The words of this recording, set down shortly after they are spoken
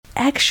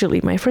actually,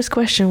 my first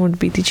question would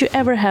be, did you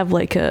ever have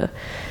like a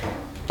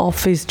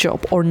office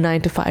job or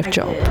 9-to-5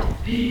 job?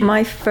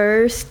 My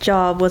first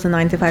job was a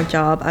 9-to-5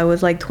 job. I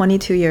was like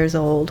 22 years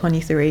old,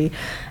 23,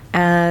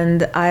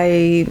 and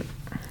I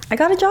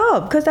got a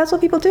job because that's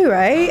what people do,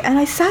 right? And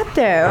I sat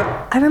there.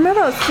 I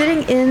remember I was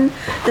sitting in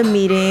the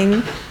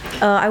meeting.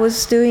 I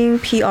was doing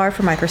PR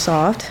for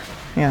Microsoft.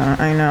 Yeah,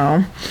 I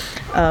know.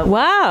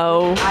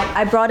 Wow.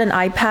 I brought an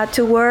iPad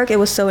to work. It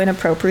was so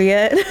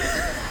inappropriate.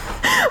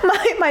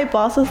 my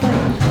boss was like,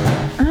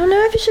 I don't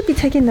know if you should be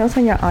taking notes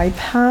on your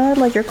iPad.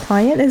 Like, your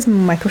client is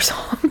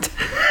Microsoft.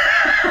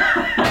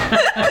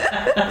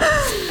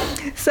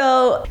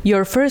 So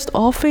your first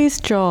office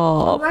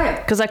job. Right.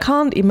 Because I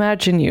can't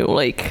imagine you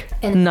like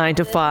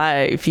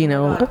 9-to-5, you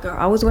know. girl,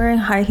 I was wearing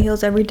high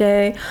heels every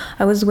day.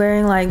 I was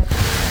wearing like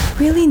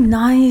really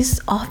nice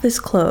office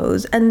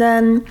clothes. And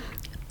then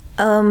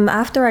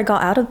after I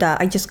got out of that,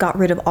 I just got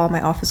rid of all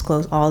my office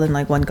clothes all in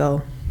like one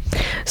go.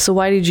 So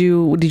why did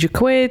you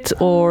quit,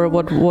 or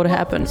what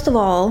happened? First of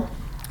all,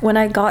 when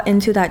I got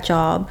into that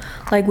job,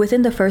 like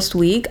within the first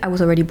week, I was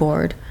already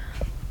bored.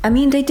 I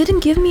mean, they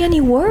didn't give me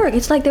any work.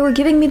 It's like they were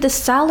giving me the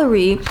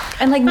salary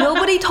and like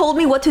nobody told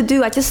me what to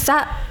do. I just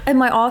sat in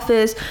my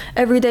office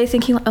every day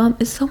thinking,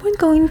 is someone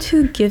going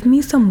to give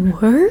me some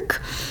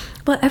work?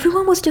 But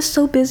everyone was just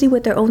so busy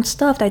with their own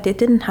stuff that they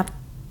didn't have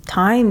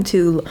time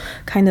to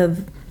kind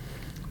of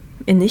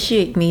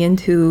initiate me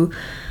into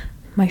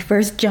my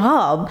first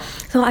job.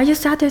 So I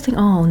just sat there thinking,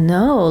 oh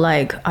no,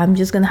 like I'm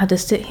just gonna have to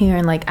sit here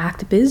and like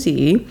act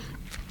busy.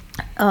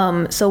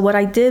 So what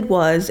I did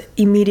was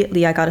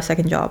immediately I got a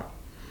second job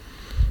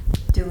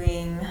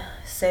doing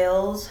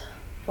sales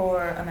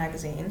for a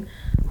magazine,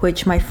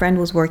 which my friend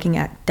was working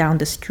at down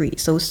the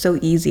street. So it was so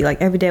easy.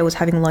 Like every day I was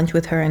having lunch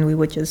with her and we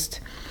would just,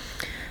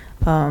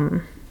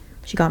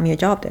 she got me a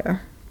job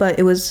there. But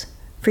it was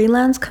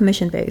freelance,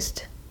 commission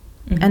based.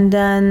 Mm-hmm. And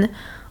then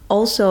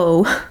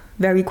also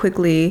very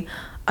quickly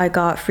I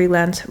got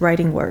freelance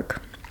writing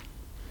work.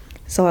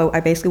 So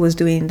I basically was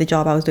doing the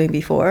job I was doing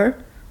before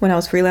when I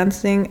was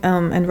freelancing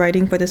and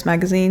writing for this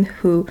magazine,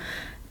 who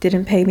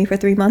didn't pay me for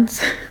 3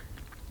 months.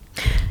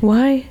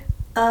 Why?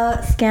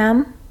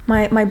 Scam.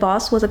 My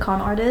boss was a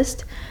con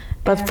artist.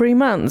 But 3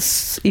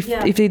 months.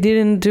 If they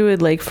didn't do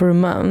it like for a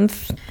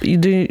month, you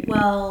do.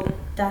 Well,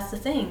 that's the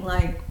thing.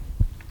 Like,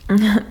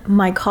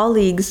 my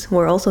colleagues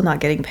were also not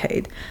getting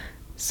paid,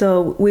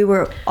 so we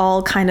were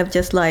all kind of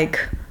just like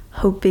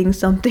hoping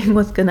something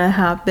was gonna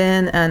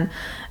happen. And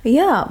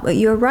yeah, but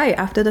you're right.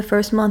 After the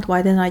first month,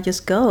 why didn't I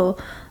just go?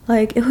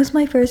 Like, it was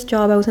my first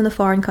job. I was in a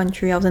foreign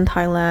country. I was in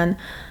Thailand,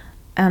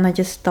 and I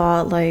just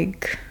thought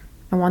like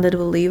I wanted to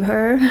believe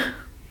her.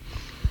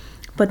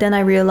 But then I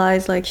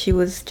realized like she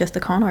was just a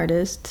con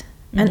artist.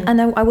 Mm-hmm.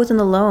 And I wasn't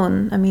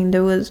alone. I mean,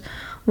 there was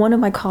one of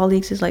my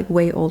colleagues is like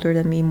way older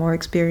than me, more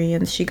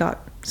experienced. She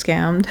got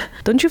scammed.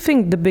 Don't you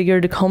think the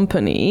bigger the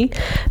company,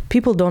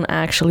 people don't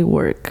actually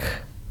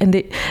work? And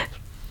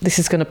this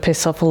is going to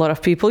piss off a lot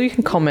of people. You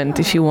can comment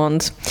if you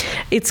want.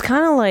 It's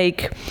kind of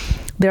like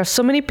there are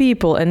so many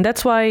people, and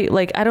that's why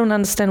like I don't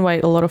understand why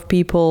a lot of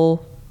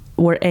people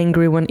were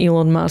angry when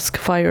Elon Musk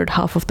fired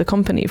half of the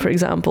company, for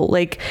example.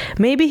 Like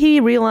maybe he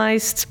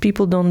realized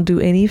people don't do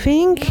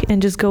anything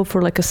and just go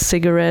for like a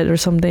cigarette or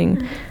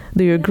something.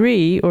 Do you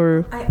agree?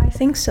 Or I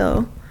think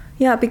so.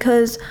 Yeah,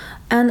 because,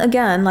 and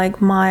again,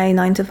 like my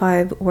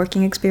 9-to-5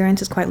 working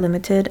experience is quite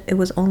limited. It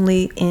was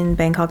only in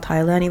Bangkok,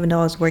 Thailand, even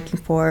though I was working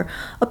for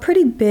a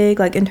pretty big,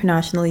 like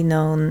internationally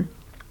known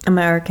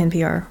American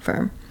PR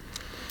firm.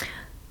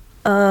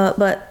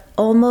 But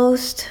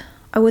almost,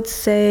 I would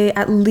say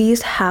at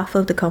least half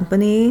of the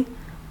company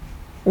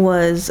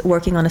was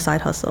working on a side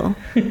hustle.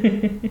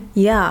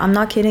 Yeah, I'm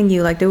not kidding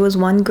you. Like there was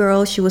one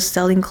girl, she was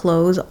selling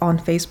clothes on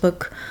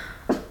Facebook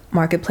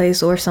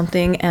Marketplace or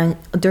something, and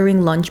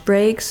during lunch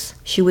breaks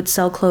she would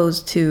sell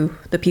clothes to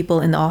the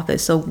people in the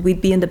office. So we'd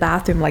be in the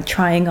bathroom like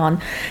trying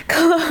on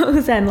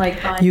clothes and like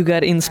you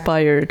got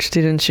inspired,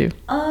 didn't you?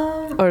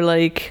 Or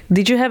like,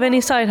 did you have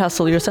any side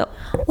hustle yourself?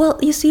 Well,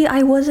 you see,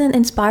 I wasn't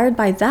inspired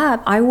by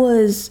that. I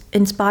was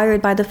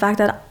inspired by the fact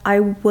that I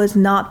was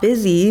not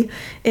busy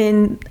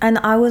and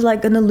I was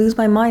like gonna lose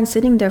my mind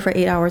sitting there for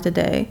 8 hours a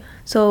day.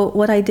 So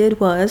what I did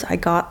was I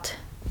got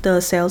the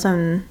sales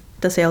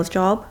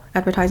job,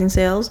 advertising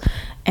sales,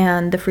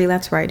 and the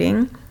freelance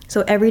writing.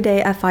 So every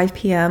day at 5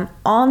 p.m.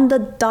 on the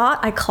dot,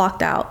 I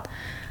clocked out.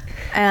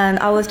 And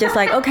I was just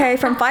like, okay,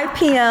 from 5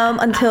 p.m.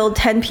 until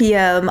 10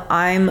 p.m.,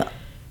 I'm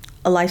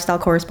a lifestyle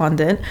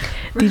correspondent.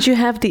 Did you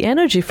have the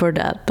energy for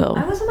that though?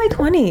 I was in my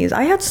 20s.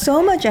 I had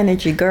so much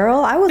energy, girl.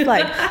 I was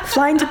like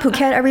flying to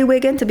Phuket every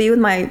weekend to be with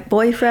my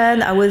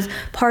boyfriend. I was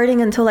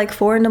partying until like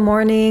 4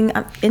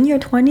 a.m. In your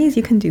 20s,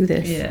 you can do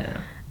this.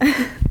 Yeah.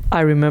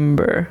 I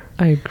remember.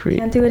 I agree.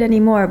 Can't do it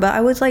anymore. But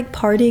I was like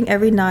partying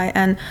every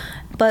night.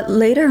 But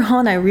later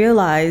on, I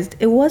realized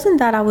it wasn't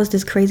that I was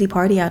this crazy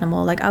party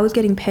animal. Like I was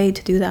getting paid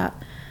to do that.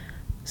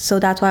 So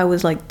that's why I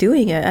was like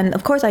doing it. And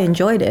of course I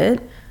enjoyed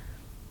it.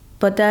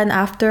 But then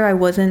after I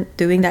wasn't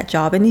doing that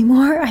job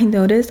anymore, I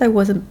noticed I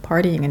wasn't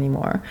partying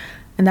anymore.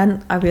 And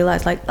then I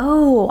realized like,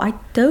 oh,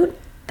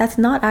 that's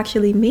not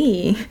actually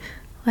me.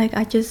 Like,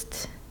 I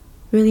just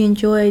really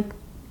enjoyed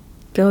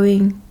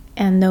going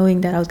and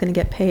knowing that I was going to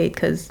get paid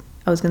because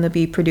I was going to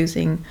be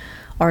producing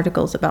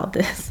articles about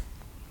this.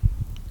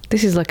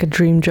 This is like a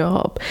dream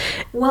job.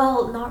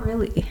 Well, not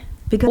really.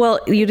 Because Well,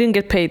 you didn't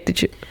get paid,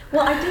 did you?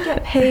 Well, I did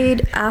get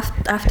paid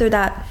after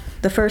that,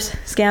 the first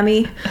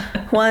scammy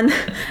one.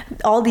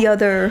 All the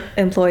other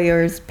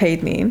employers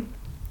paid me.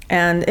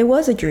 And it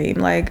was a dream,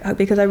 like,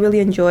 because I really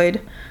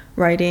enjoyed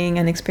writing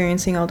and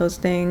experiencing all those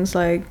things.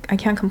 Like, I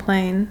can't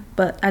complain.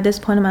 But at this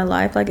point in my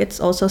life, like, it's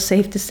also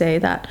safe to say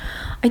that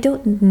I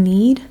don't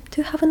need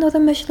to have another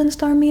Michelin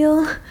star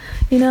meal.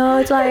 You know,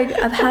 it's like,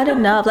 I've had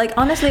enough. Like,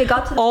 honestly, it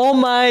got to... Oh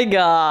my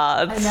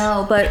God. I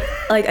know, but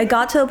like I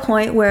got to a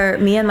point where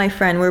me and my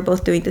friend were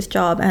both doing this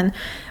job, and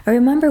I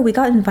remember we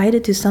got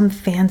invited to some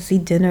fancy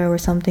dinner or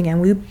something,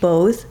 and we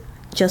both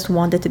just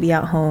wanted to be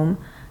at home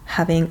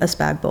having a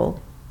spag bowl.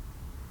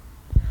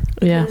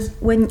 Yeah. Because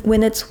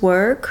when it's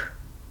work,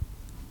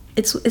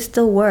 it's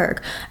still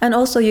work, and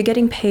also you're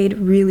getting paid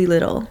really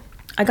little.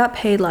 I got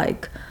paid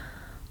like,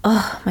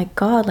 oh my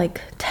God,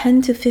 like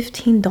 $10 to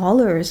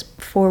 $15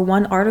 for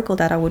one article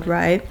that I would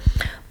write.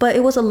 But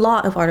it was a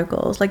lot of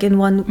articles. Like in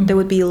one, there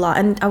would be a lot.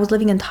 And I was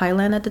living in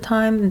Thailand at the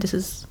time, and this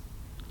is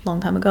a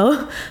long time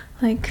ago.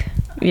 Like,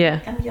 Yeah.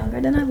 I'm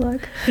younger than I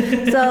look.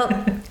 So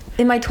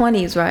in my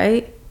 20s,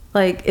 right?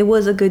 Like, it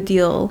was a good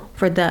deal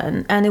for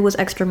then. And it was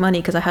extra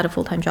money because I had a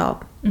full-time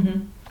job.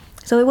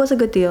 So it was a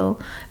good deal.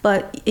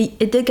 But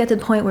it did get to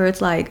the point where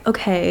it's like,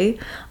 okay,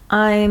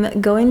 I'm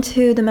going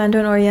to the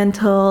Mandarin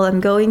Oriental, I'm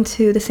going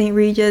to the St.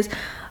 Regis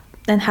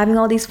and having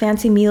all these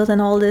fancy meals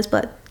and all this,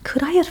 but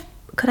could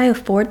I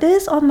afford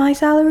this on my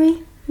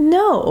salary?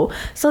 No.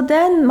 So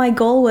then my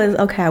goal was,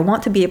 okay, I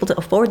want to be able to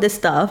afford this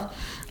stuff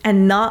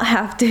and not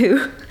have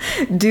to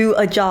do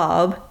a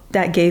job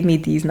that gave me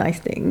these nice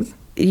things.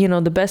 You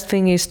know, the best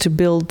thing is to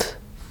build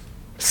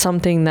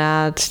something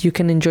that you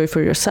can enjoy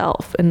for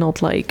yourself and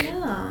not like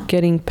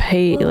getting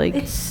paid. Well, like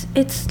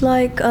it's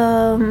like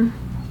a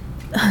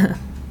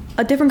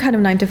different kind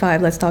of 9 to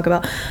 5. Let's talk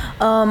about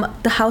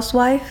the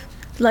housewife.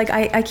 Like,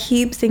 I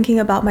keep thinking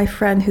about my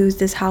friend who's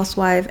this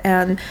housewife,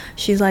 and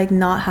she's like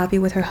not happy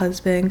with her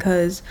husband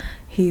because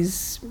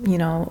he's, you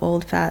know,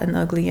 old, fat, and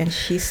ugly, and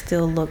she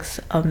still looks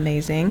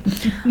amazing.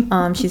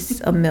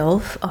 She's a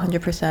MILF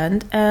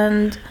 100%,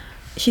 and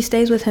she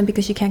stays with him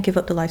because she can't give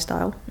up the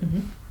lifestyle.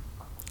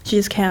 She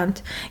just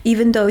can't,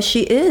 even though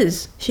she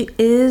is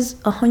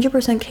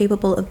 100%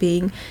 capable of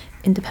being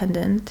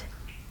independent.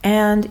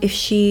 And if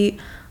she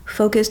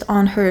focused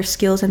on her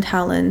skills and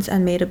talents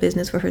and made a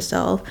business for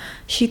herself,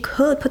 she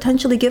could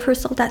potentially give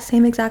herself that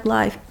same exact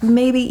life,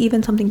 maybe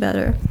even something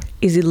better.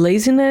 Is it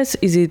laziness?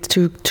 Is it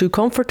too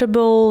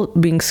comfortable?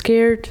 Being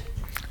scared?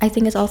 I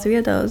think it's all three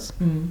of those.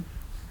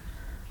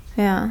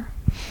 Yeah.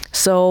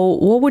 So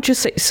what would you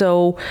say?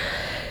 So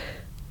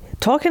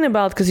talking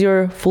about, because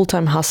you're a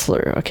full-time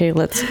hustler, okay,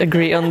 let's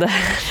agree on that.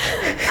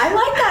 I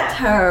like that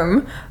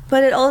term,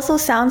 but it also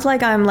sounds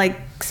like I'm like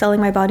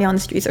selling my body on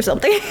the streets or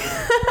something.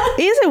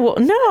 Is it?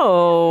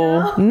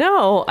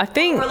 No, I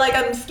think... Or like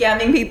I'm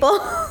scamming people.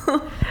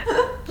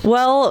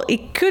 Well,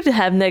 it could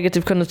have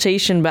negative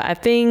connotation, but I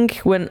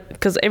think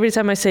because every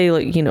time I say,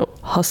 like, you know,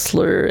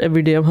 hustler,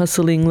 every day I'm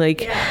hustling,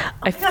 like... Yeah. Oh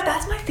my God,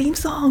 that's my theme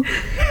song.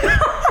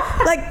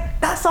 Like,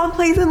 that song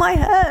plays in my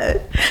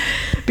head.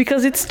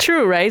 Because it's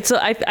true, right? So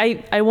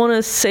I want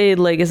to say it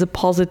like as a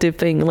positive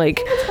thing, like...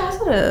 It's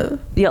positive.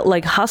 Yeah,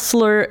 like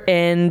hustler.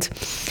 And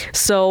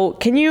so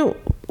can you...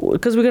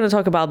 Because we're going to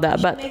talk about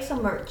that, but... Make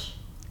some merch.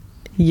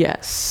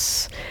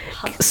 Yes.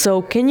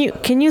 So can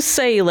you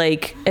say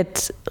like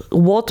at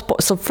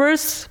what so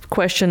first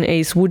question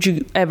is, would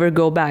you ever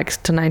go back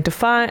to 9 to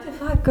 5? 9 to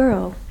 5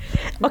 girl.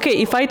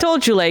 Okay, if I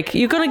told you like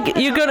you're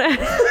gonna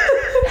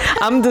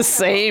I'm the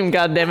same,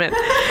 god damn it.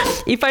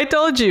 If I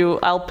told you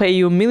I'll pay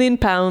you £1 million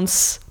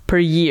per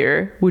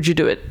year, would you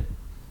do it?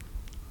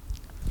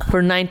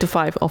 For 9 to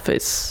 5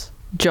 office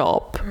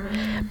job.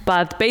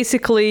 But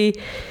basically,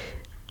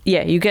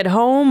 yeah, you get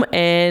home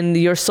and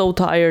you're so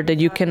tired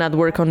that you cannot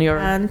work on your...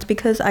 And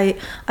because I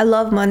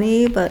love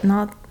money, but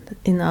not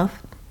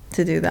enough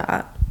to do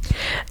that.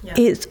 Yeah.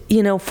 It's,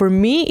 you know, for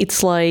me,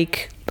 it's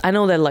like, I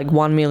know that like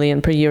 1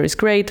 million per year is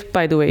great.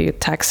 By the way,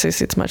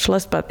 taxes, it's much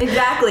less, but...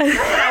 Exactly. That's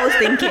what I was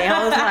thinking.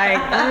 I was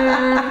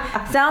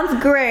like,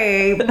 sounds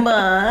great,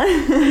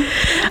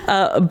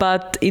 but...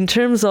 but in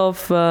terms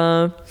of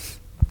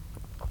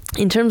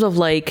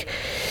like,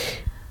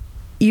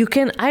 you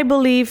can, I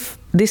believe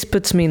this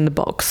puts me in the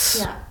box.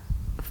 Yeah.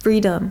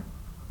 Freedom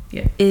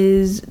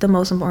is the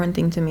most important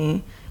thing to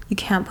me. You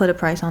can't put a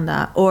price on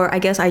that. Or I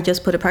guess I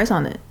just put a price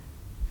on it.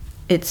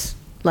 It's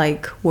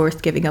like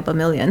worth giving up $1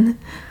 million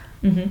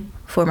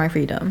for my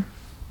freedom.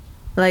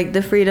 Like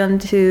the freedom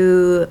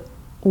to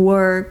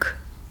work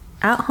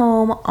at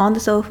home on the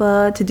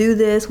sofa, to do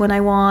this when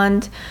I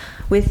want.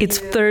 It's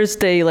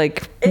Thursday,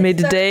 like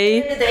midday.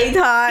 It's Thursday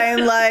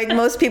time, like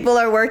most people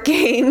are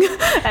working.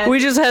 And we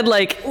just had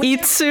like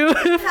itsu,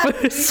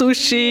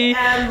 sushi.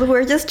 And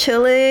we're just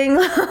chilling.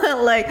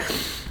 Like,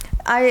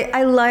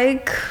 I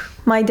like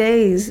my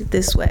days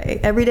this way.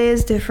 Every day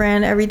is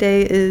different. Every day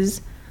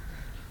is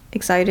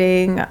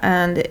exciting,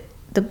 and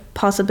the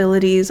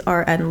possibilities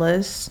are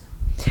endless.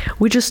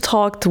 We just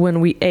talked when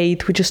we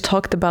ate. We just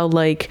talked about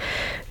like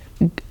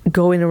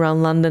going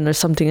around London or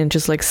something and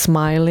just like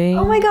smiling.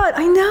 Oh my god,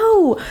 I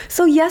know.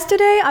 So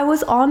yesterday I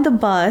was on the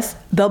bus,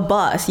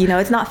 you know,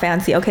 it's not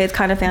fancy. Okay, it's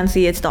kind of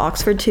fancy. It's the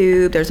Oxford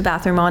Tube. There's a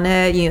bathroom on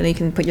it. You know, you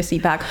can put your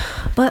seat back.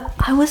 But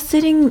I was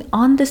sitting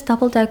on this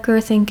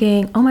double-decker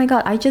thinking, oh my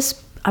god,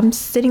 I'm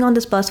sitting on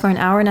this bus for an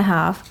hour and a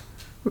half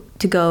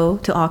to go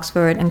to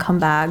Oxford and come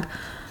back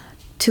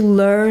to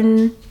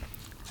learn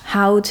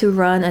how to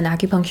run an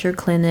acupuncture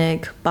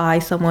clinic by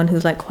someone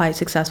who's like quite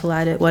successful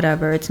at it,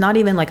 whatever. It's not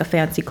even like a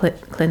fancy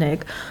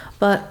clinic,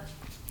 but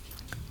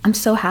I'm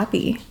so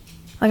happy.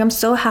 Like, I'm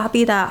so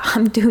happy that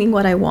I'm doing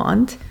what I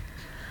want.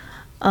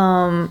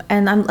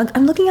 And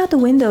I'm looking out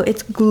the window.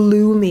 It's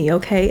gloomy,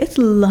 okay? It's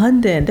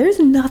London. There's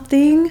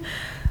nothing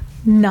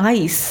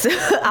nice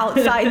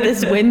outside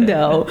this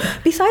window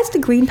besides the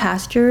green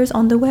pastures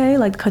on the way,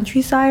 like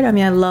countryside. I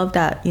mean, I love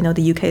that, you know,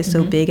 the UK is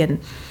so big and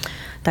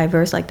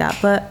diverse like that,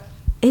 but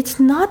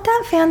it's not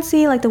that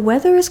fancy. Like, the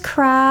weather is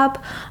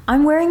crap.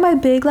 I'm wearing my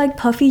big like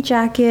puffy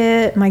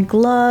jacket, my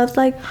gloves.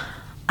 Like,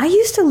 I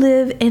used to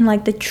live in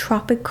like the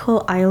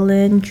tropical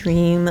island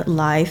dream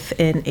life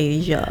in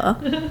Asia.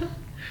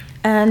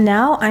 And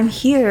now I'm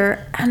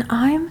here and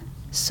I'm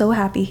so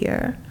happy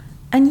here.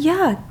 And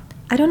yeah,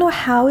 I don't know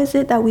how is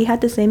it that we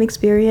had the same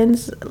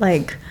experience,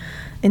 like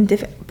in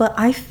different, but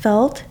I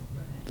felt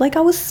like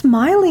I was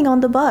smiling on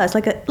the bus,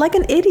 like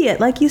an idiot,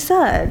 like you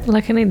said.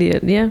 Like an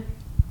idiot, yeah.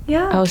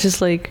 Yeah. I was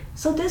just like...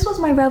 So this was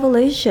my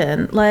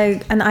revelation.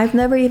 Like, and I've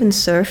never even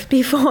surfed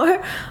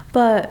before,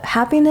 but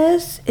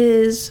happiness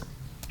is,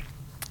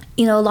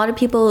 you know, a lot of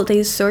people,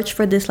 they search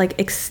for this like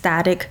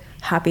ecstatic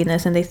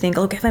happiness and they think,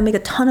 okay, if I make a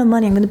ton of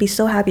money, I'm going to be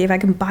so happy. If I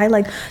can buy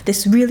like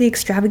this really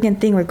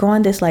extravagant thing or go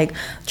on this like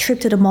trip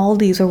to the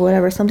Maldives or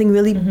whatever, something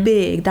really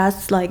big,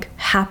 that's like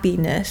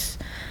happiness.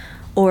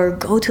 Or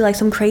go to like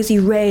some crazy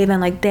rave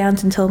and like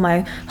dance until my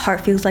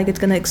heart feels like it's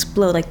gonna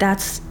explode. Like,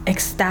 that's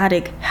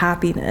ecstatic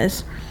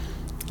happiness.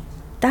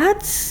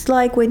 That's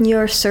like when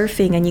you're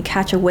surfing and you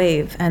catch a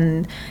wave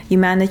and you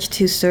manage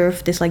to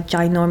surf this like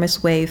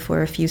ginormous wave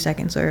for a few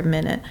seconds or a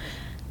minute.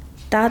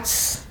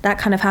 That's that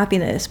kind of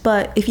happiness.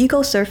 But if you go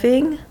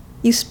surfing,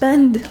 you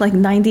spend like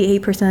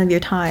 98% of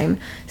your time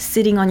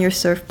sitting on your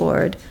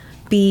surfboard,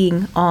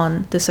 being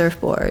on the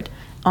surfboard,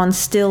 on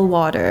still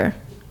water,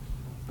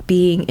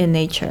 being in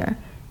nature.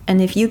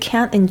 And if you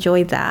can't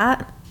enjoy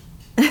that,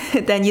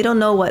 then you don't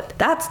know what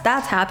that's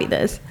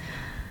happiness.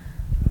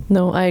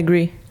 No, I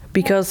agree,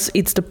 because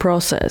it's the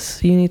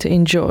process you need to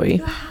enjoy.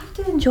 You have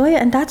to enjoy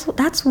it, and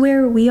that's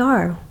where we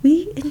are.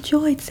 We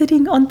enjoyed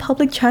sitting on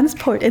public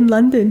transport in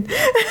London,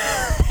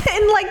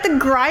 in like the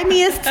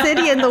grimiest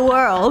city in the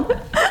world.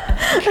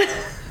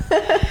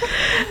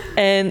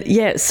 And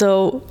yeah,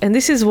 so, and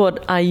this is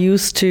what I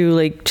used to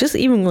like, just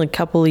even like a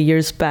couple of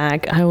years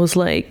back, I was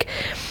like,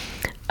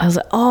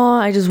 oh,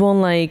 I just want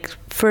like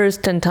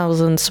first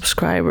 10,000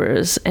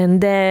 subscribers and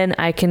then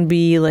I can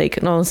be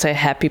like, not say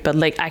happy, but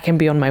like I can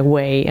be on my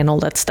way and all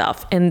that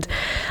stuff. And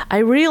I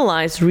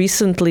realized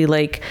recently,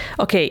 like,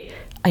 okay,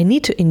 I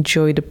need to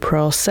enjoy the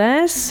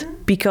process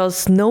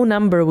because no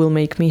number will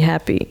make me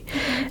happy.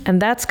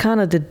 And that's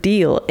kind of the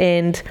deal.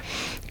 And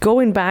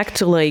going back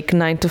to like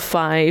 9 to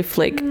 5,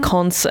 like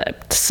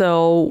concept.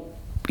 So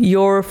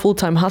you're a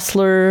full-time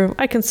hustler.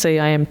 I can say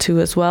I am too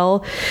as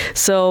well.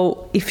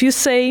 So if you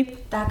say...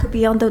 That could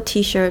be on the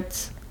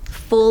t-shirts.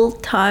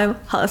 Full-time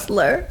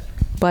hustler.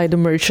 Buy the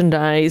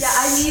merchandise. Yeah,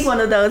 I need one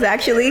of those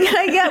actually. Can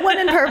I get one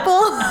in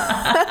purple?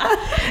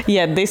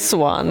 Yeah, this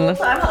one.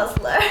 Full-time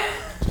hustler.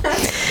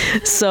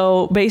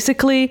 So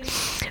basically,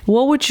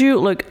 what would you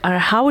like?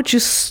 How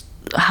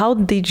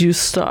did you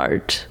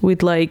start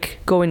with like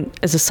going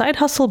as a side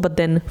hustle, but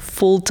then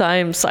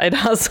full-time side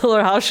hustle,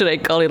 or how should I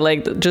call it?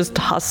 Like just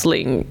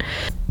hustling.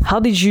 How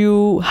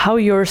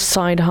your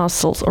side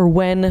hustles, or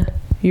when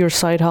your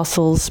side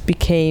hustles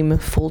became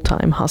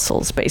full-time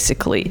hustles,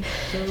 basically?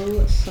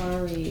 So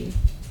sorry.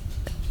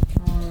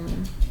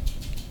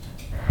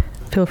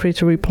 Feel free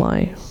to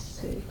reply.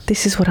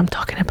 This is what I'm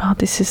talking about.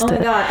 This is my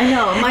God,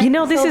 I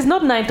know. This is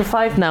not 9 to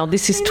 5 now.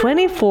 This is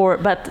 24,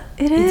 but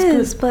it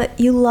is. But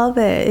you love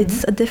it.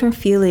 It's a different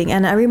feeling.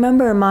 And I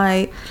remember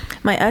my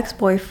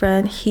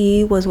ex-boyfriend.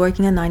 He was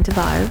working a 9 to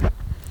 5,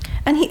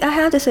 and I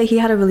have to say he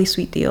had a really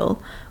sweet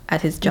deal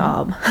at his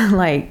job.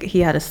 Like, he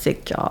had a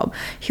sick job.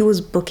 He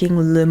was booking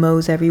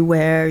limos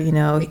everywhere. You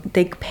know,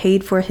 they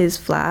paid for his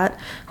flat,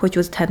 which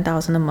was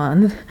 $10,000 a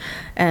month,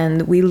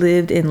 and we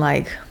lived in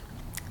like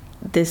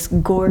this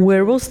gorgeous...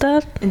 Where was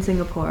that? In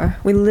Singapore.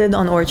 We lived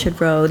on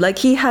Orchard Road. Like,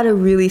 he had a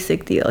really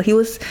sick deal. He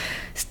was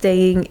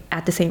staying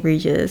at the St.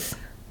 Regis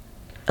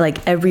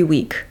like every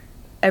week.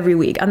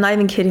 I'm not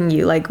even kidding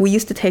you. Like, we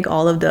used to take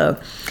all of the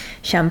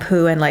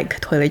shampoo and like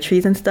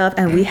toiletries and stuff,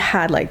 and we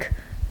had like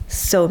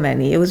so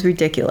many. It was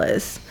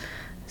ridiculous.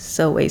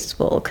 So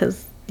wasteful,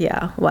 because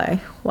yeah,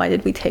 why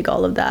did we take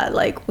all of that?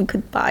 Like, we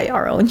could buy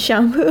our own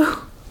shampoo.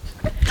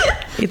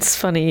 It's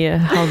funny, yeah,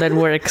 how that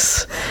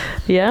works.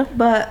 Yeah.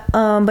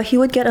 But he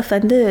would get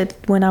offended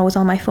when I was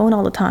on my phone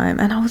all the time,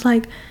 and I was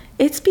like,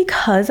 it's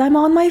because I'm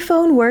on my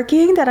phone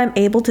working that I'm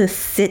able to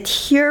sit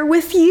here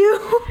with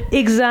you.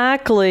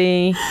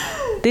 Exactly.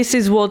 This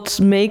is what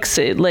makes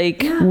it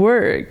like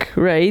work,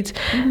 right?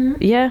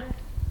 Yeah.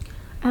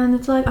 And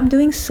it's like, I'm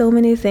doing so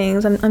many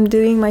things. I'm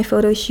doing my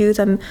photo shoots.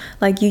 I'm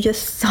like, you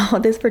just saw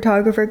this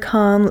photographer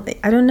come.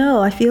 I don't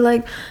know. I feel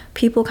like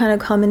people kind of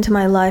come into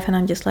my life and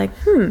I'm just like,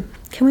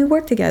 can we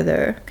work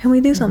together? Can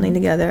we do something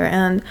together?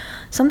 And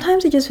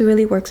sometimes it just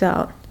really works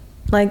out.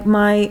 Like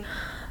I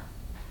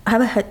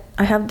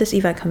have this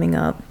event coming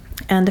up,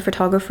 and the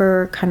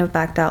photographer kind of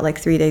backed out like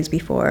 3 days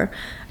before.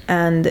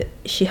 And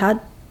she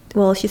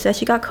said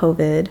she got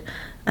COVID.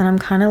 And I'm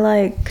kind of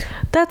like...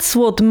 That's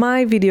what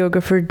my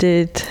videographer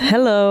did.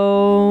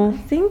 Hello. I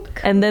think...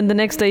 And then the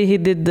next day he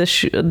did the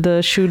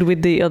shoot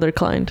with the other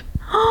client.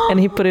 And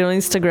he put it on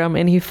Instagram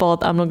and he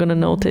thought, I'm not going to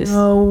notice.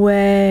 No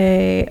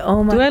way.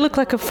 Oh my... Do I look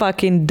like a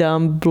fucking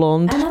dumb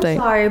blonde and I'm thing?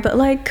 sorry, but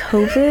like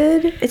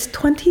COVID, it's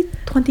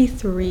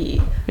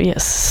 2023.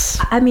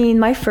 Yes. I mean,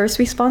 my first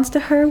response to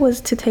her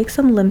was to take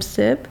some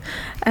Limsip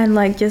and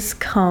like just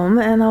come.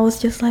 And I was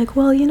just like,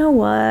 well, you know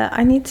what?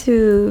 I need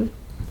to...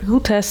 Who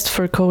tests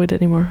for COVID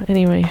anymore?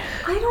 Anyway,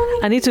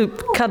 I need to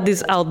cut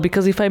this out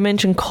because if I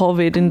mention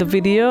COVID in the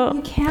video,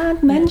 you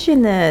can't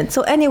mention it.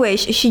 So anyway,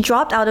 she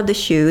dropped out of the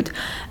shoot,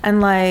 and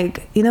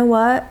like, you know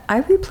what? I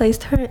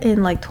replaced her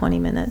in like 20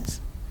 minutes.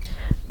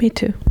 Me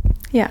too.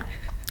 Yeah.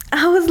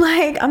 I was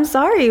like, I'm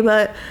sorry,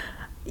 but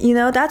you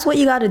know, that's what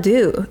you got to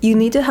do. You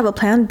need to have a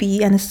plan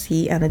B and a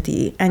C and a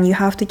D, and you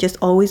have to just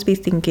always be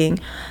thinking.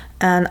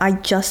 And I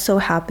just so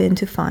happened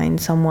to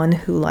find someone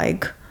who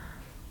like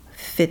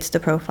fits the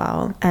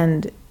profile.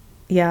 And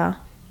yeah,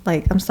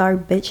 like, I'm sorry,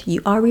 bitch,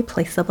 you are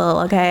replaceable,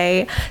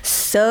 okay?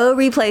 So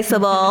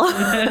replaceable.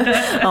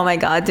 Oh my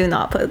god, do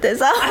not put this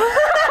out.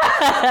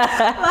 Like,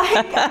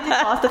 I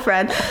just lost a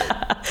friend.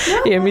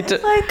 No, yeah, me too.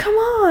 it's like, come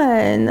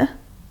on,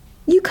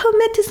 you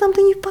commit to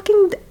something, you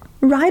fucking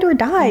ride or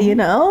die, you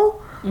know.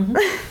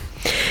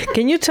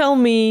 Can you tell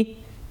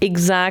me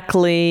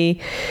exactly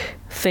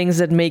things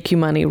that make you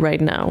money right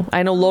now?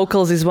 I know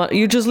Locals is one.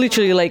 You just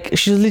literally like,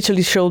 she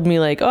literally showed me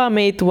like, oh, I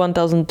made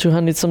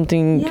 1,200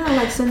 something. Yeah,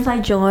 like since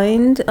I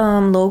joined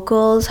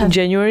Locals In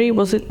January,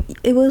 was it?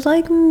 It was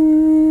like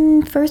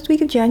first week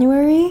of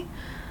January.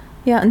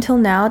 Yeah, until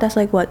now, that's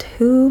like what,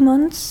 2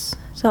 months.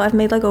 So I've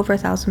made like over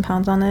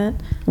 £1,000 on it.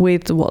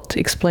 With what?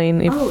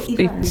 Explain if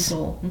events.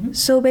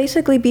 So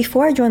basically,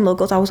 before I joined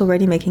Locals, I was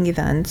already making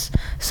events.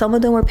 Some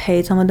of them were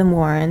paid, some of them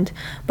weren't.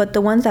 But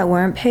the ones that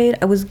weren't paid,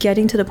 I was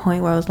getting to the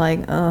point where I was like,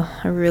 oh,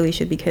 I really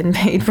should be getting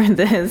paid for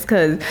this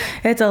because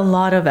it's a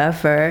lot of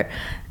effort.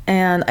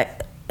 And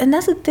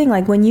that's the thing,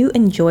 like when you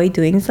enjoy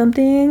doing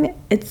something,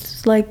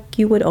 it's like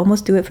you would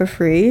almost do it for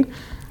free.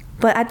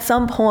 But at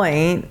some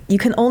point, you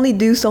can only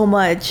do so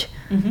much.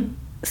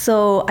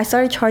 So I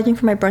started charging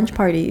for my brunch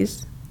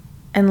parties,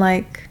 and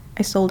like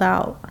I sold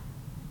out.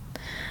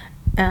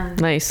 And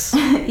nice.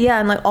 Yeah,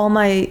 and like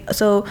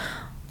so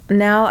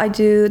now I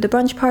do the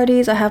brunch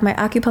parties. I have my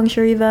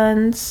acupuncture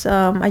events.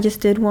 I just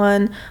did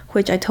one,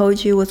 which I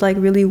told you was like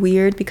really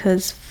weird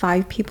because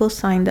 5 people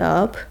signed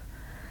up.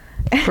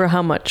 For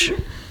how much?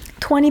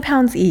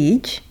 £20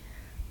 each.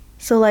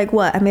 So like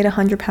what? I made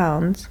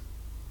 £100,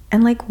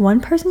 and like one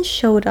person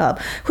showed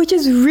up, which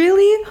is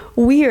really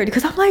weird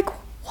because I'm like,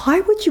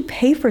 why would you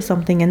pay for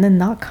something and then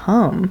not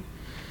come?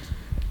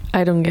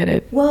 I don't get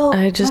it. Well,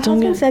 I just don't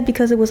get it. Said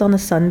because it was on a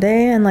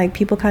Sunday and like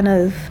people kind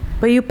of...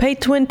 But you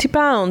paid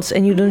 £20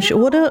 and you don't show.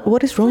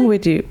 What is wrong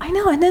with you? I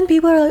know. And then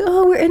people are like,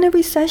 oh, we're in a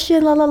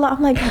recession, la la la. I'm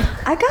like,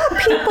 I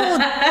got people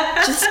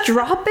just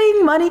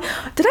dropping money.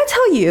 Did I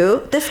tell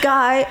you this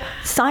guy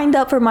signed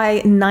up for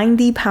my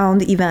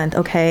 £90 event,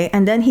 okay?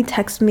 And then he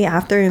texted me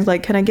after and was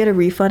like, can I get a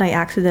refund? I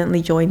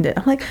accidentally joined it.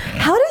 I'm like,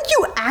 how did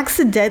you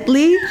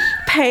accidentally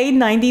pay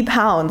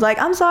 £90? Like,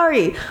 I'm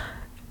sorry.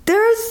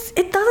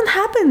 It doesn't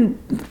happen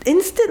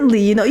instantly,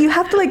 you know. You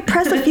have to like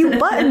press a few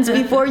buttons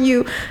before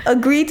you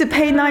agree to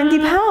pay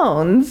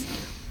 £90.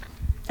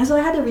 And so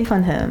I had to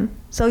refund him.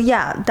 So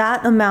yeah,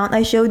 that amount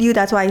I showed you,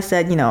 that's why I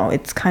said, you know,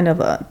 it's kind of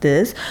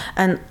this.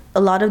 And a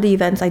lot of the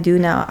events I do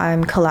now,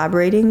 I'm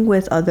collaborating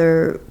with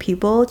other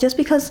people just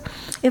because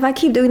if I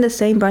keep doing the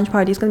same brunch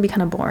party, it's going to be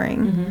kind of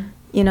boring.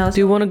 You know. Do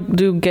you want to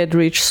do Get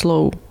Rich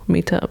Slow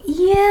meetup?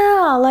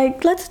 Yeah,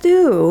 like let's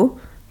do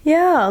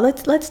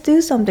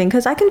something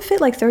because I can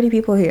fit like 30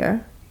 people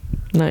here.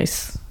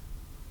 Nice.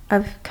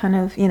 I've kind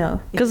of, you know,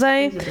 because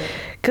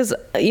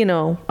you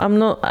know, I'm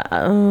not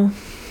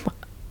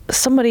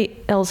somebody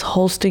else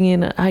hosting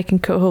in. I can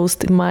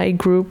co-host in my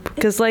group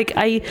because like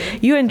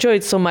you enjoy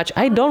it so much.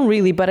 I don't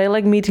really, but I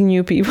like meeting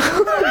new people.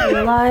 I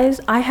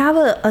realize I have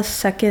a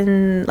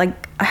second,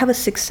 like I have a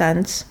sixth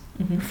sense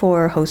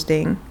for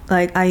hosting.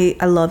 Like I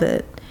love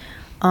it.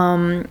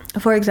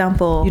 For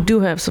example, you do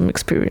have some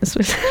experience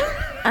with it.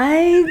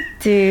 I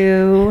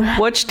do.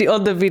 Watch the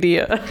other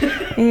video.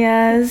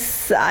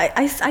 Yes.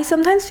 I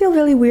sometimes feel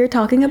really weird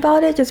talking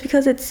about it just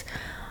because it's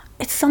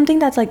it's something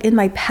that's like in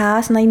my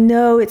past, and I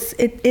know it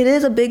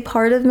is a big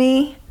part of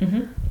me.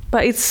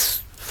 But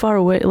it's far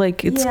away.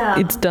 Like it's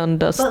done,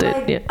 dusted. But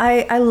like, yeah.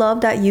 I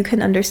love that you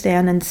can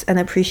understand and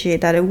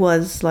appreciate that it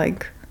was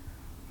like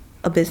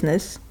a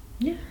business.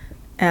 Yeah.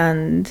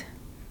 And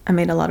I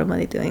made a lot of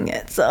money doing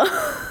it. So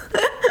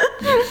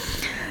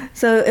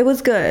so it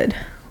was good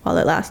while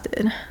it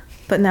lasted.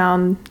 But now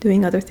I'm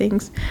doing other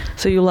things.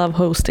 So you love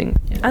hosting.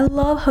 Yeah. I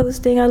love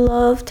hosting. I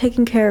love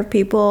taking care of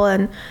people,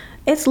 and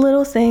it's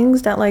little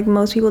things that like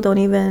most people don't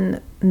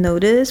even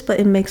notice,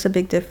 but it makes a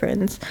big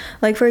difference.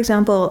 Like for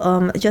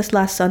example, just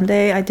last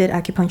Sunday I did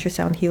acupuncture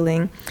sound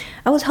healing.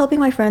 I was helping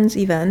my friend's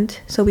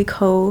event, so we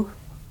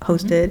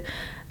co-hosted,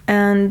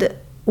 and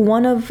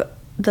one of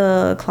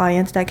the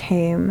clients that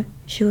came,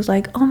 she was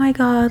like, "Oh my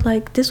god,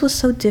 like this was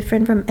so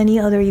different from any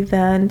other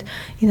event,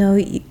 you know."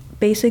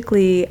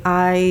 Basically,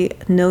 I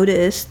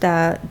noticed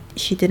that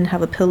she didn't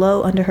have a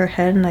pillow under her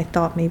head, and I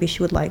thought maybe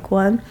she would like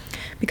one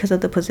because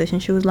of the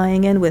position she was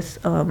lying in with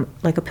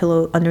like a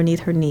pillow underneath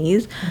her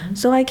knees.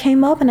 So I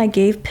came up and I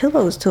gave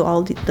pillows to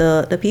all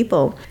the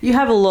people. You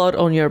have a lot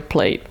on your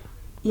plate.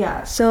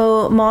 Yeah,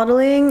 so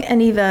modeling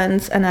and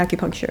events and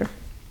acupuncture.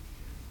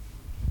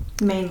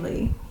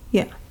 Mainly,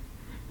 yeah.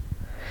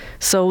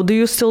 So do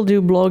you still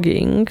do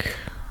blogging?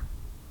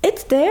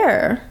 It's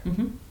there.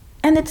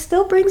 And it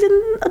still brings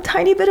in a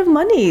tiny bit of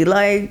money.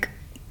 Like,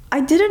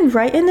 I didn't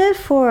write in it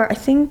for, I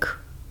think,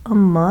 a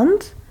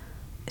month.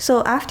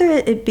 So after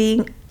it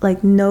being,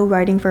 like, no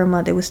writing for a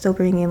month, it was still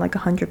bringing in, like,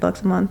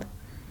 $100 a month.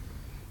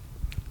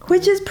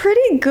 Which is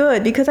pretty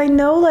good, because I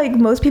know, like,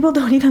 most people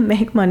don't even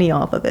make money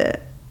off of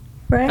it.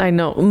 Right? I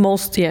know.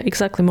 Most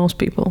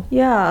people.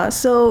 Yeah,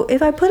 so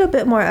if I put a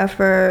bit more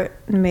effort,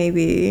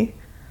 maybe.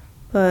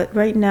 But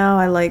right now,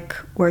 I like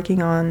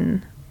working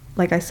on,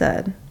 like I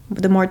said,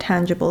 the more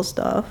tangible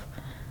stuff.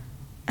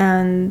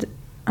 And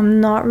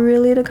I'm not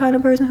really the kind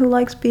of person who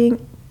likes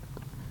being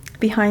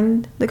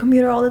behind the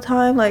computer all the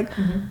time. Like,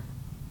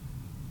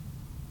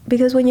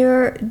 because when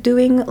you're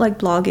doing like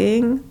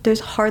blogging,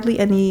 there's hardly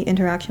any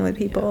interaction with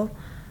people.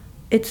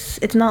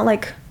 It's not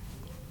like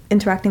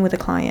interacting with a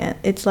client.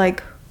 It's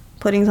like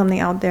putting something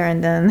out there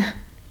and then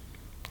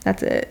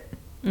that's it.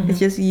 It's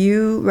just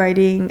you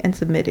writing and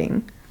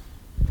submitting.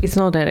 It's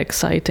not that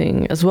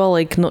exciting as well.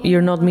 Like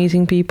you're not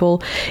meeting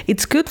people.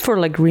 It's good for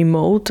like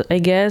remote, I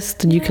guess,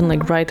 that you can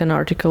like write an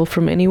article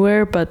from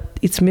anywhere, but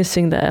it's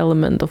missing the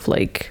element of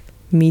like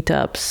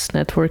meetups,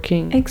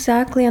 networking.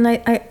 Exactly. And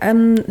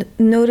I'm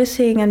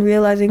noticing and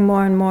realizing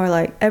more and more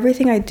like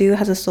everything I do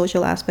has a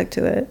social aspect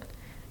to it.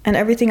 And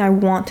everything I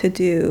want to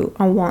do,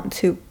 I want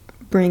to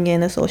bring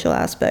in a social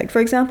aspect.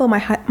 For example, my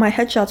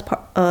headshots,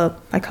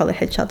 I call it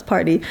headshots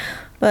party,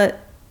 but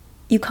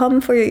you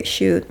come for your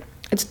shoot,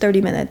 it's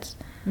 30 minutes.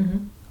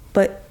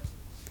 But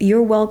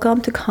you're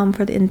welcome to come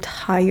for the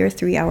entire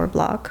 3-hour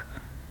block,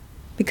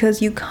 because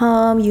you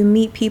come, you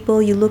meet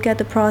people, you look at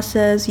the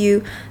process,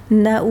 you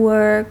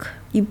network,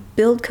 you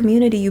build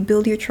community, you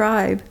build your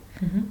tribe,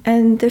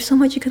 and there's so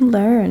much you can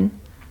learn.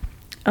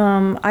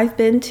 I've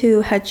been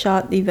to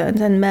headshot events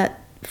and met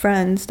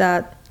friends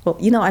that, well,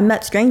 you know, I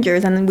met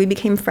strangers and then we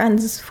became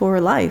friends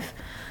for life.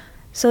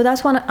 So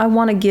that's what I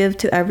want to give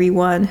to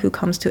everyone who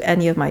comes to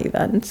any of my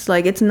events.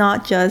 Like, it's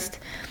not just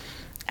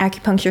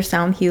acupuncture,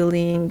 sound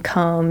healing,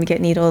 come,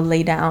 get needled,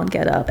 lay down,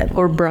 get up.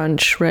 Or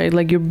brunch, right?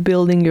 Like you're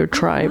building your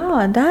tribe.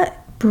 Yeah,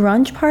 that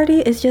brunch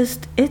party is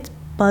just, it's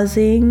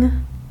buzzing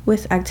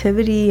with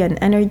activity and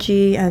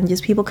energy and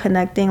just people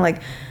connecting.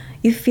 Like,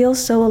 you feel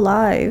so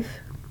alive.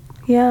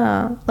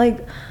 Yeah,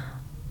 like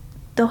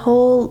the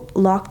whole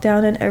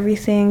lockdown and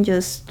everything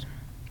just,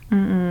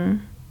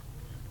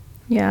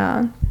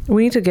 yeah.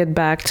 We need to get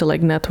back to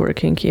like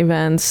networking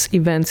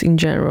events in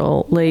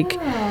general. Like,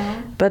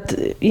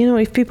 but you know,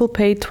 if people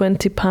pay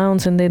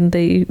 £20 and then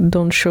they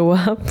don't show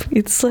up,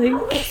 it's like,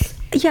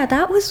 yeah,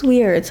 that was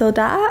weird. So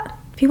that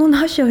people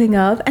not showing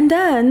up, and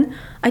then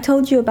I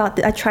told you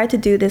about I tried to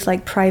do this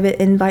like private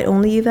invite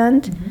only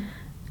event.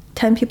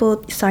 10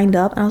 people signed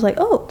up, and I was like,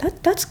 oh,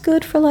 that's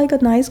good for like a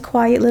nice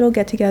quiet little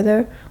get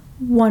together.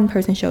 One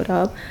person showed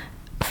up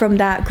from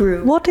that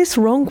group. What is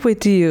wrong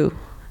with you?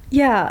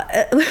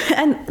 Yeah,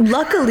 and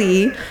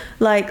luckily,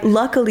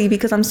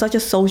 because I'm such a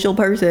social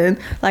person,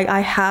 like I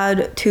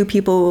had 2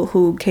 people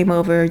who came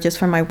over just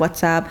from my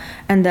WhatsApp,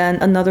 and then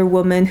another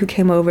woman who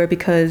came over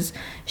because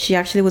she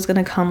actually was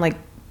gonna come like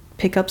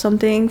pick up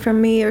something from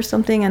me or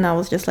something, and I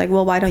was just like,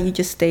 well, why don't you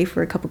just stay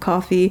for a cup of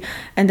coffee?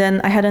 And then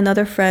I had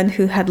another friend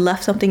who had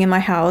left something in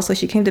my house, so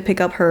she came to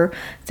pick up her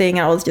thing,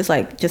 and I was just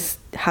like, just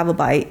have a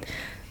bite.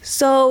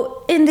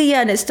 So in the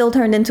end, it still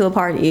turned into a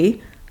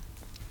party,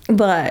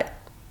 but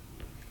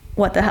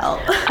what the hell?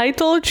 I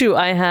told you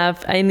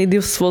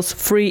this was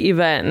free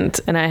event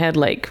and I had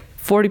like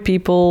 40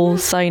 people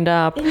signed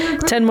up,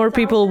 10 more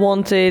people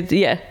wanted,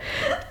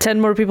 10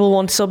 more people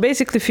want. So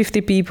basically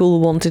 50 people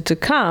wanted to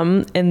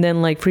come, and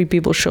then like 3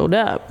 people showed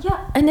up.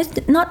 Yeah, and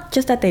it's not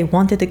just that they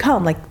wanted to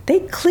come, like they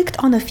clicked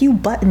on a few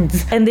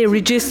buttons. And they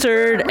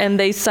registered and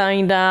they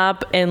signed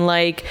up, and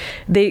like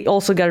they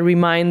also got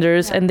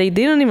reminders, and they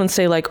didn't even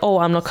say like, oh,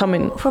 I'm not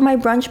coming. For my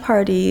brunch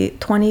party,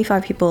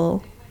 25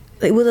 people,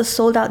 it was a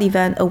sold out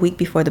event a week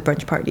before the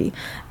brunch party.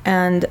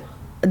 And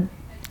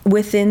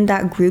within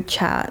that group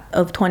chat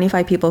of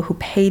 25 people who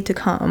paid to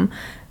come,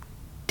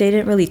 they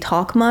didn't really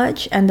talk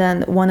much. And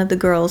then one of the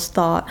girls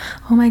thought,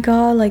 oh my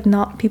God, like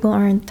not people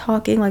aren't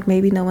talking, like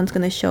maybe no one's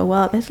gonna show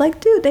up. It's like,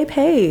 dude, they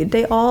paid.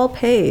 They all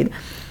paid.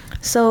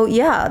 So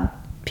yeah,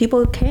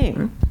 people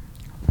came.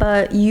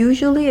 But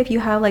usually if you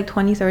have like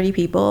 20, 30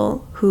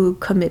 people who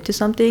commit to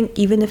something,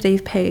 even if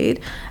they've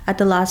paid, at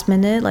the last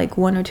minute, like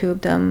 1 or 2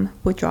 of them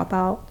would drop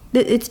out.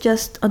 It's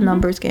just a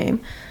numbers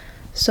game.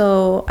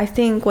 So I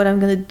think what I'm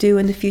going to do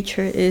in the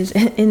future is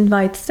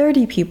invite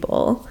 30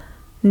 people,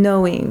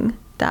 knowing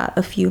that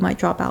a few might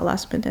drop out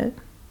last minute.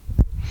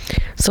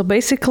 So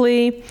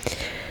basically,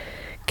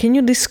 can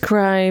you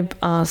describe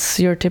us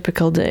your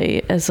typical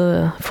day as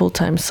a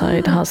full-time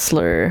side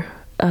hustler?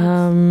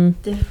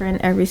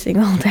 Different every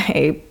single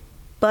day,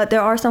 but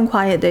there are some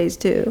quiet days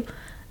too,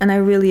 and I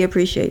really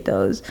appreciate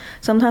those.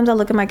 Sometimes I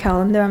look at my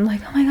calendar, I'm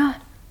like, oh my God,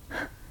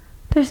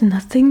 there's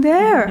nothing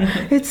there.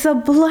 It's a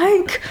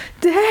blank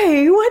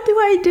day. What do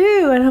I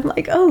do? And I'm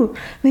like, oh,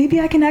 maybe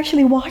I can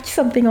actually watch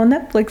something on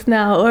Netflix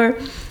now, or,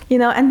 you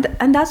know,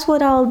 and that's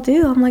what I'll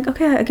do. I'm like,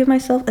 okay, I give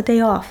myself a day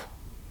off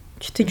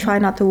just to try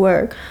not to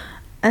work.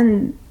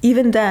 And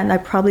even then, I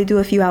probably do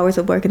a few hours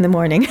of work in the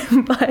morning.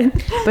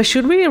 But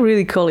should we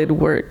really call it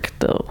work,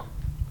 though?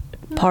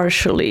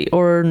 Partially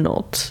or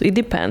not? It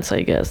depends,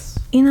 I guess.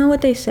 You know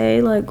what they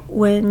say? Like,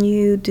 when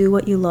you do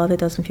what you love, it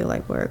doesn't feel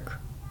like work.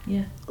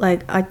 Yeah.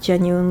 Like, I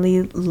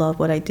genuinely love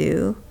what I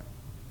do.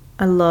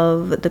 I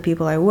love the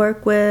people I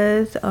work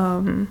with.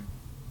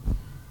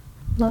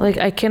 Like,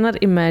 I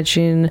cannot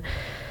imagine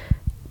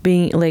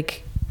being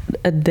like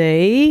a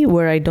day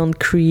where I don't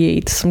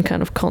create some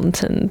kind of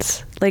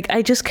content. Like,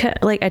 I just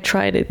can't. Like, I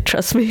tried it.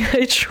 Trust me,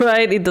 I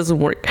tried. It doesn't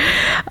work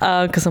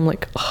because I'm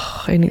like,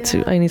 oh, I need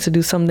to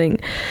do something.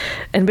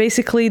 And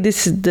basically,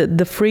 this is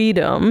the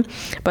freedom,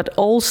 but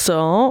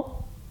also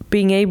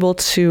being able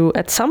to,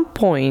 at some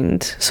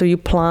point, so you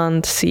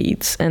plant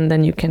seeds and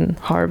then you can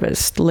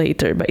harvest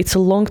later. But it's a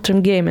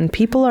long-term game, and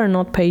people are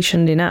not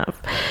patient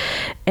enough.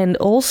 And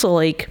also,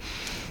 like,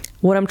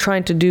 what I'm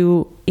trying to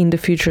do in the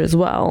future as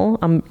well,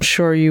 I'm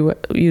sure you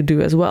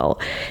do as well,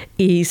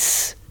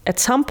 is at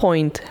some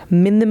point,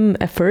 minimum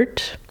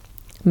effort,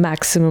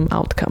 maximum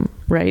outcome,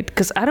 right?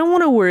 Because I don't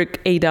want to work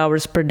 8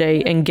 hours per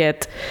day and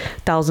get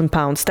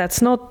 £1,000.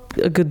 That's not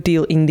a good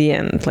deal in the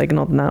end. Like,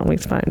 not now,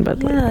 it's fine, but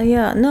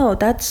no,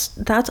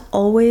 that's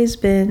always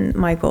been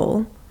my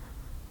goal.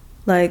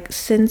 Like,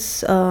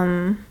 since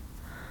I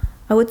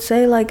would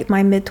say like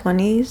my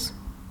mid-20s,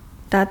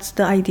 that's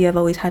the idea I've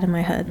always had in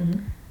my head. Mm-hmm.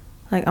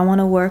 Like, I want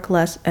to work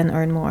less and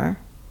earn more.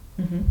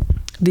 Mm-hmm.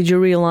 Did you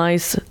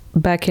realize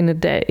back in the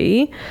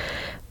day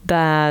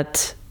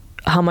that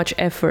how much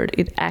effort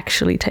it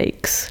actually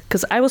takes?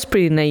 Because I was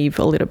pretty naive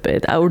a little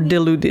bit. I would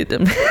deluded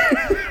them.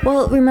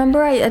 Well,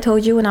 remember I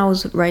told you when I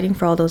was writing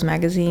for all those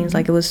magazines, mm-hmm.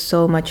 like, it was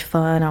so much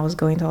fun. I was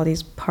going to all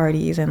these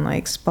parties and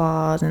like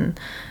spas and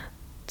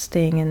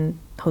staying in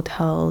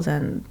hotels,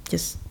 and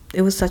just,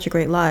 it was such a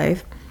great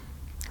life.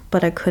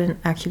 But I couldn't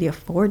actually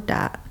afford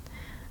that.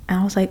 And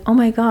I was like, oh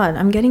my God,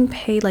 I'm getting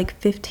paid like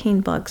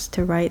 $15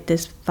 to write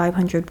this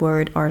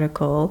 500-word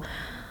article,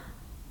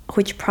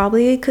 which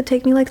probably could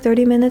take me like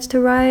 30 minutes to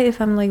write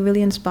if I'm like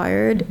really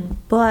inspired. Mm-hmm.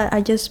 But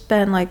I just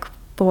spent like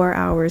 4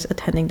 hours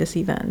attending this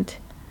event.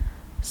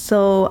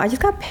 So I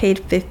just got paid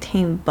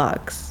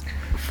 $15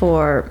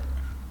 for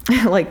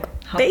like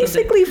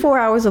basically 4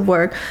 hours of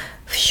work.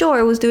 Sure,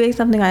 it was doing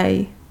something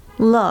I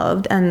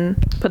loved,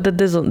 but that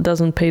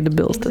doesn't pay the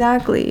bills.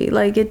 Exactly.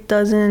 Like, it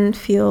doesn't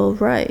feel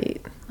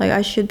right. Like,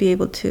 I should be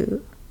able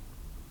to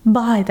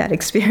buy that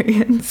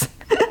experience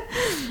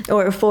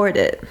or afford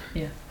it.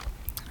 Yeah.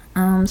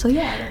 So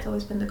yeah, that's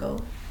always been the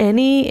goal.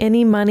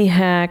 Any money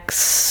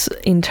hacks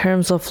in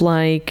terms of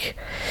like,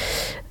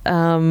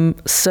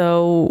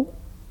 so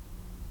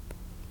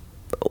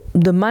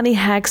the money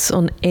hacks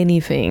on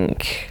anything,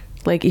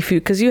 like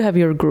because you have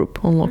your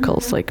group on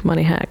Locals, mm-hmm. like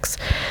money hacks.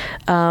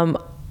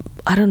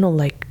 I don't know,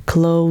 like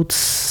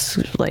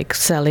clothes, like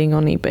selling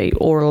on eBay,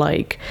 or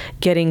like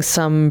getting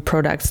some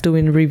products,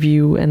 doing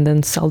review and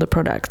then sell the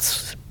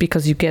products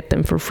because you get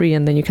them for free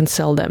and then you can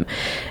sell them.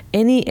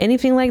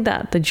 Anything like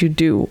that you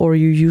do or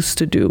you used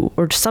to do,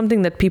 or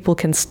something that people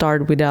can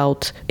start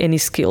without any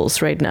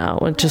skills right now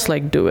and just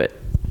like do it.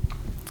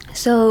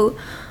 So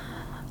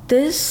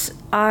this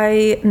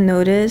I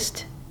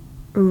noticed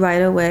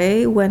right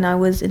away when I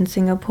was in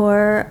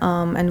Singapore,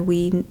 and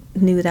we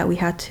knew that we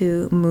had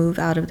to move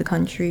out of the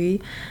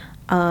country.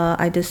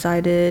 I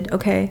decided,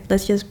 okay,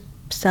 let's just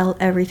sell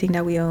everything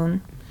that we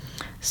own.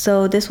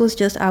 So this was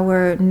just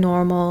our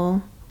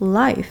normal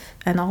life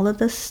and all of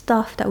the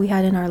stuff that we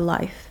had in our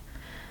life.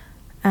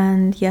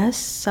 And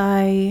yes,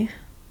 I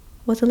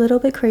was a little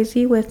bit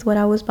crazy with what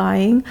I was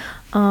buying.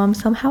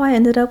 Somehow I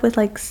ended up with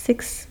like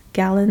 6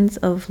 gallons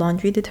of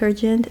laundry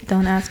detergent.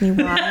 Don't ask me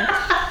why.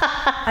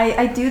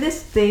 I do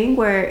this thing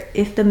where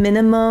if the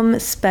minimum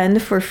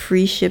spend for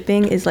free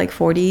shipping is like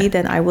 40,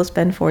 then I will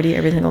spend 40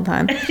 every single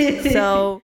time. So